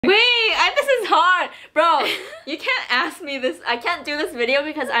Wait, this is hard! Bro, you can't ask me this. I can't do this video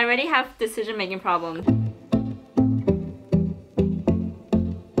because I already have decision-making problems.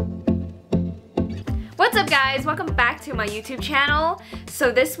 What's up guys? Welcome back to my YouTube channel.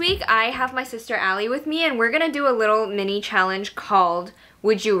 So this week I have my sister Allie with me and we're gonna do a little mini challenge called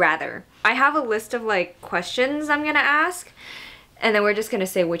Would You Rather? I have a list of like questions I'm gonna ask and then we're just gonna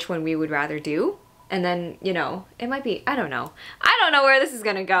say which one we would rather do. And then, you know, it might be, I don't know. I don't know where this is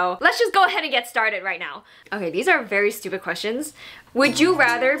gonna go. Let's just go ahead and get started right now. Okay, these are very stupid questions. Would you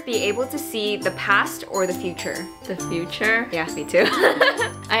rather be able to see the past or the future? The future? Yeah, me too.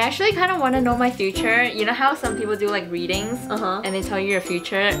 I actually kind of want to know my future. You know how some people do like readings and they tell you your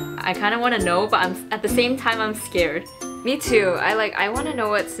future? I kind of want to know, but at the same time I'm scared. Me too. I want to know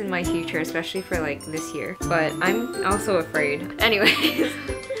what's in my future, especially for like this year. But I'm also afraid. Anyways.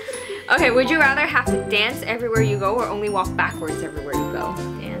 Okay, would you rather have to dance everywhere you go or only walk backwards everywhere you go?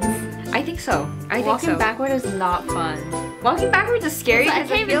 Dance. I think so. I think so. Walking backwards is not fun. Walking backwards is scary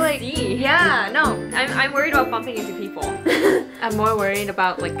because I feel like see. Yeah, no. I'm worried about bumping into people. I'm more worried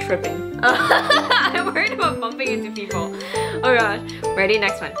about like tripping. I'm worried about bumping into people. Oh gosh. Ready?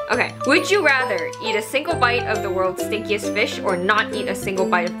 Next one. Okay. Would you rather eat a single bite of the world's stinkiest fish or not eat a single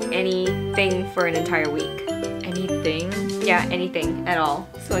bite of anything for an entire week? Anything? Yeah, anything at all.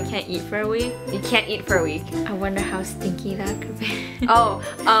 So I can't eat for a week? You can't eat for a week. I wonder how stinky that could be.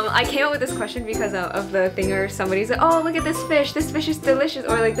 I came up with this question because of the thing where somebody's like, oh, look at this fish is delicious,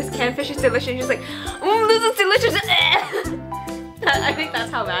 or like this canned fish is delicious, and you're just like, oh, this is delicious. I think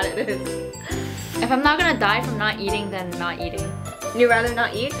that's how bad it is. If I'm not gonna die from not eating, then not eating. You'd rather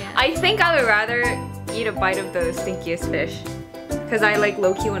not eat? Yeah. I think I would rather eat a bite of the stinkiest fish. Because I like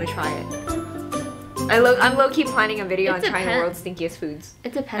low-key want to try it. I'm low-key planning a video on trying the world's stinkiest foods.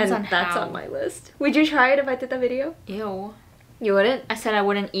 It depends on how. That's on my list. Would you try it if I did that video? Ew. You wouldn't? I said I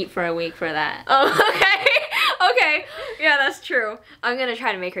wouldn't eat for a week for that. Oh, okay. Okay. Yeah, that's true. I'm gonna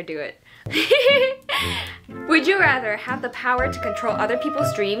try to make her do it. Would you rather have the power to control other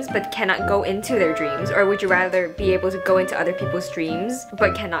people's dreams but cannot go into their dreams? Or would you rather be able to go into other people's dreams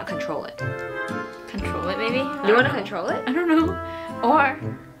but cannot control it? Control it, maybe? You want to control it? I don't know. Or...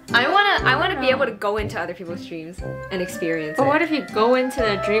 I wanna be able to go into other people's dreams and experience it. But what if you go into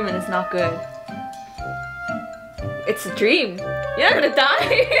their dream and it's not good? It's a dream. You're not gonna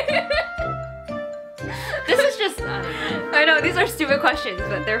die. This is just, I don't know. I know, these are stupid questions,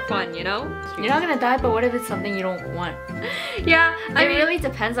 but they're fun, you know? You're not gonna die, but what if it's something you don't want? Yeah, I mean, it really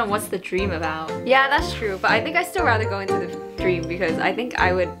depends on what's the dream about. Yeah, that's true, but I think I still rather go into the dream because I think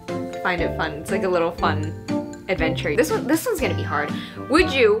I would find it fun. It's like a little fun adventure. This one's gonna be hard.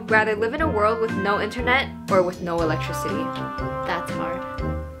 Would you rather live in a world with no internet or with no electricity? That's hard.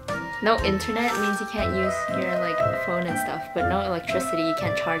 No internet means you can't use your like phone and stuff, but no electricity, you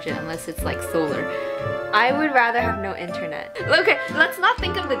can't charge it unless it's like solar. I would rather have no internet. Okay, let's not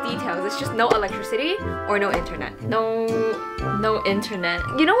think of the details. It's just no electricity or no internet. No internet.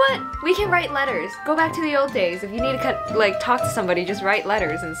 You know what? We can write letters. Go back to the old days. If you need to like talk to somebody, just write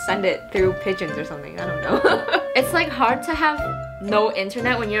letters and send it through pigeons or something. I don't know. It's like hard to have no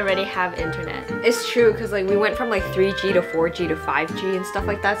internet when you already have internet. It's true, because like we went from like 3G to 4G to 5G and stuff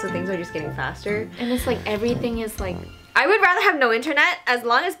like that, so things are just getting faster. And it's like everything is like... I would rather have no internet as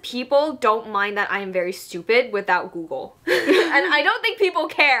long as people don't mind that I am very stupid without Google. And I don't think people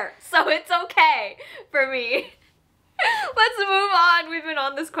care, so it's okay for me. Let's move on. We've been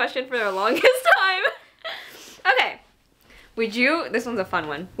on this question for the longest time. Okay. This one's a fun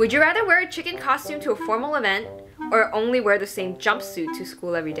one. Would you rather wear a chicken costume to a formal event or only wear the same jumpsuit to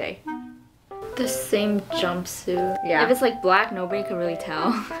school every day? The same jumpsuit. Yeah. If it's like black, nobody could really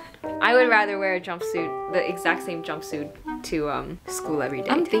tell. I would rather wear a jumpsuit, the exact same jumpsuit to school every day.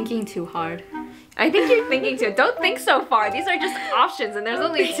 I'm thinking too hard. I think you're thinking too. Don't think so far. These are just options and there's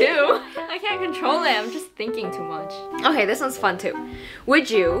only two. I can't control it. I'm just thinking too much. Okay, this one's fun too. Would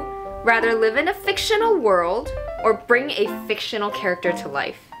you rather live in a fictional world or bring a fictional character to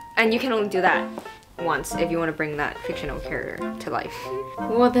life? And you can only do that once if you want to bring that fictional character to life.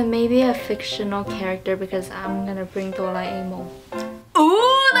 Well, then maybe a fictional character because I'm gonna bring Doraemon.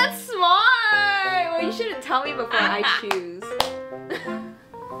 Ooh, that's smart! Well, you shouldn't tell me before I choose.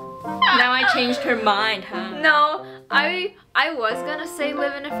 Now I changed her mind, huh? No, I was gonna say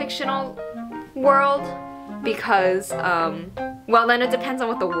live in a fictional world because, well then it depends on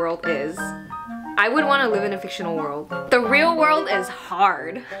what the world is. I would want to live in a fictional world. The real world is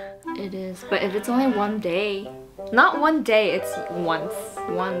hard. It is, but if it's only one day. Not one day, it's once.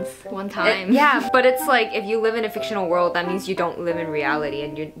 One time. Yeah, but it's like if you live in a fictional world, that means you don't live in reality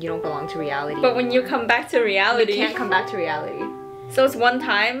and you don't belong to reality. But when you come back to reality... You can't come back to reality. So it's one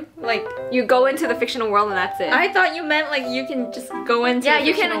time? Like, You go into the fictional world and that's it. I thought you meant like you can just go into the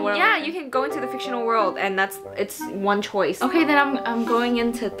fictional world. Yeah, you can go into the fictional world and it's one choice. Okay, then I'm going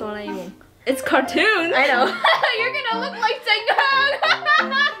into Doraemon. It's cartoon. I know. You're gonna look like Jang-hyun.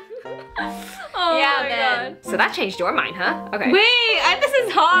 Oh Yeah, my man. god. So that changed your mind, huh? Okay. Wait, this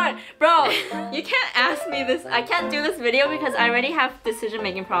is hard. Bro, you can't ask me this. I can't do this video because I already have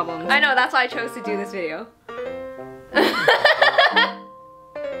decision-making problems. I know, that's why I chose to do this video.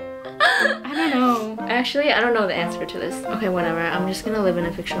 I don't know. Actually, I don't know the answer to this. Okay, whatever. I'm just gonna live in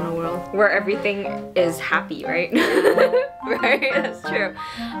a fictional world. Where everything is happy, right? Right? That's true.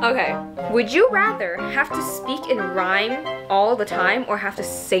 Okay. Would you rather have to speak in rhyme all the time or have to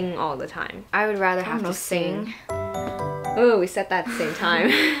sing all the time? I would rather have to sing. Ooh, we said that at the same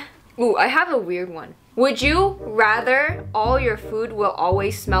time. Ooh, I have a weird one. Would you rather all your food will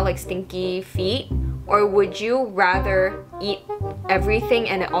always smell like stinky feet? Or would you rather eat everything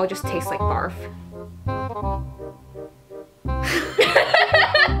and it all just tastes like barf?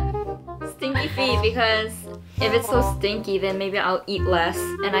 Stinky feet, because if it's so stinky, then maybe I'll eat less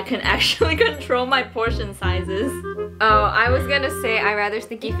and I can actually control my portion sizes. Oh, I was gonna say I rather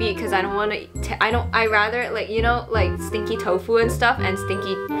stinky feet because I don't want to. I rather like, you know, like stinky tofu and stuff, and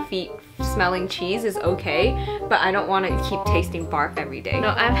stinky feet smelling cheese is okay, but I don't want to keep tasting barf every day. No,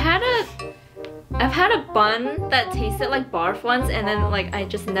 I've had a bun that tasted like barf once, and then like I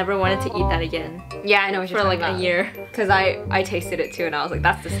just never wanted to eat that again. Yeah, I know what you're for like talking about. a year. Because I tasted it too and I was like,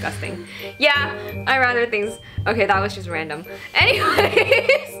 that's disgusting. Yeah, I rather things. Okay, that was just random.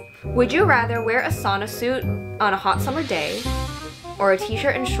 Anyways, would you rather wear a sauna suit on a hot summer day or a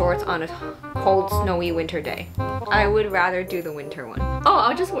t-shirt and shorts on a cold, snowy winter day? I would rather do the winter one. Oh,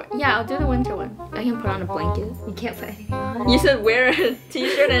 I'll do the winter one. I can put on a blanket. You can't put anything on. You said wear a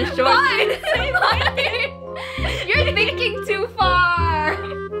t-shirt and shorts. Fine! You're thinking too far!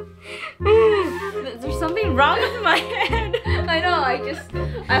 There's something wrong with my head. I know,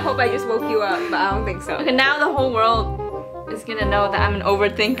 I hope I just woke you up, but I don't think so. Okay, now the whole world is gonna know that I'm an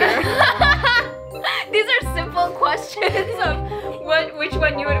overthinker. These are simple questions of which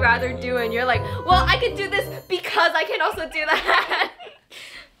one you would rather do, and you're like, well, I could do this because I can also do that.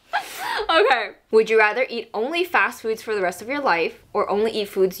 Okay. Would you rather eat only fast foods for the rest of your life or only eat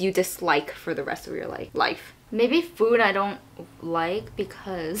foods you dislike for the rest of your life? Maybe food I don't like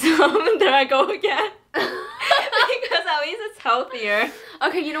because there I go again. Because at least it's healthier.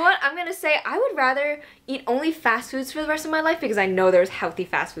 Okay, you know what? I'm gonna say I would rather eat only fast foods for the rest of my life because I know there's healthy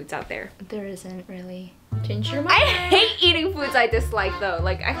fast foods out there. There isn't really. Change your mind. I hate eating foods I dislike though.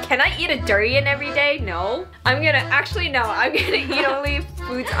 Like, can I eat a durian every day? No. I'm gonna eat only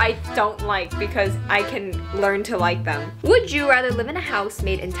foods I don't like because I can learn to like them. Would you rather live in a house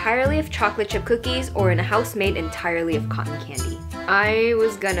made entirely of chocolate chip cookies or in a house made entirely of cotton candy? I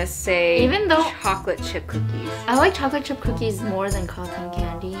was gonna say even though chocolate chip cookies. I like chocolate chip cookies more than cotton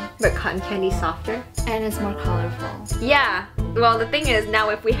candy. But cotton candy's softer? And it's more colorful. Yeah. Well, the thing is, now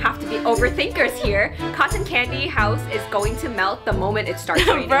if we have to be overthinkers here, cotton candy house is going to melt the moment it starts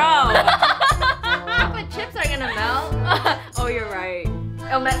raining. Bro! Chocolate chips are gonna melt. Oh, you're right.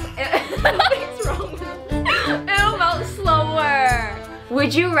 What's wrong with it? It'll melt slower.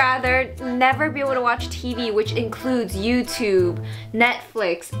 Would you rather never be able to watch TV, which includes YouTube,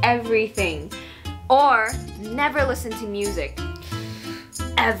 Netflix, everything, or never listen to music?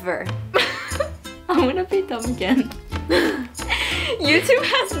 Ever. I'm gonna be dumb again. YouTube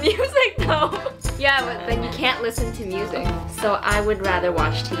has music though. Yeah, but then you can't listen to music. So I would rather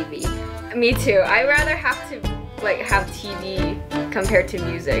watch TV. Me too. I'd rather have to have TV compared to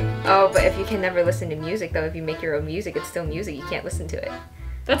music. Oh, but if you can never listen to music though, if you make your own music, it's still music. You can't listen to it.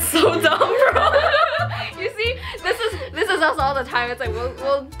 That's so dumb, bro. You see, this is us all the time. It's like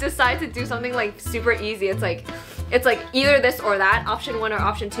we'll decide to do something like super easy. It's like either this or that, option 1 or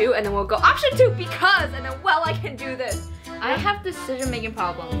option 2, and then we'll go option 2 because, and then well, I can do this. I have decision-making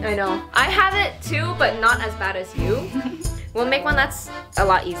problems. I know. I have it too, but not as bad as you. We'll make one that's a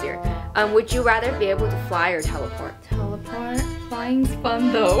lot easier. Would you rather be able to fly or teleport? Teleport? Flying's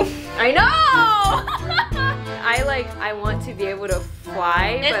fun though. I know! I want to be able to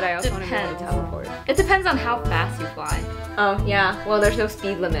fly, but I also want to be able to teleport. It depends on how fast you fly. Oh, yeah. Well, there's no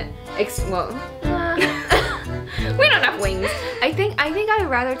speed limit. We don't have wings. I think I'd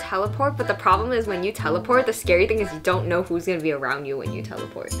rather teleport, but the problem is when you teleport, the scary thing is you don't know who's gonna be around you when you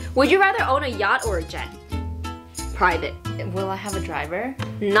teleport. Would you rather own a yacht or a jet? Private. Will I have a driver?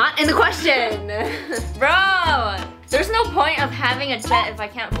 Not in the question! Bro! There's no point of having a jet if I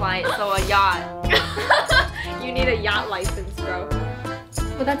can't fly it, so a yacht. You need a yacht license, bro.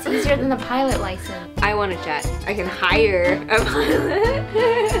 But that's easier than the pilot license. I want a jet. I can hire a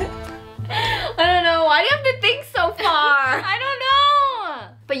pilot. I don't know. Why do you have to think so far? I don't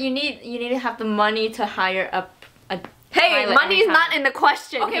know. But you need to have the money to hire a Hey, money's not in the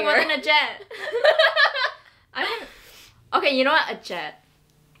question. Okay, here. well then a jet. Okay, you know what? A jet.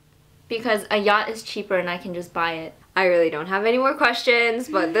 Because a yacht is cheaper and I can just buy it. I really don't have any more questions,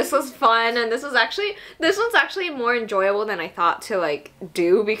 but this was fun, and this one's actually more enjoyable than I thought to like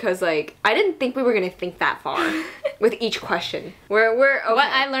do, because like I didn't think we were gonna think that far with each question. We're okay. What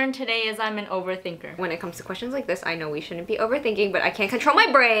I learned today is I'm an overthinker. When it comes to questions like this, I know we shouldn't be overthinking, but I can't control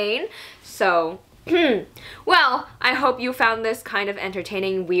my brain, so well, I hope you found this kind of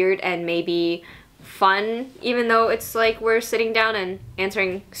entertaining, weird, and maybe fun, even though it's like we're sitting down and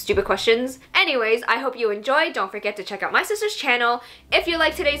answering stupid questions. Anyways, I hope you enjoyed. Don't forget to check out my sister's channel. If you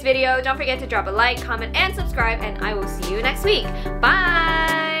liked today's video, don't forget to drop a like, comment, and subscribe, and I will see you next week. Bye!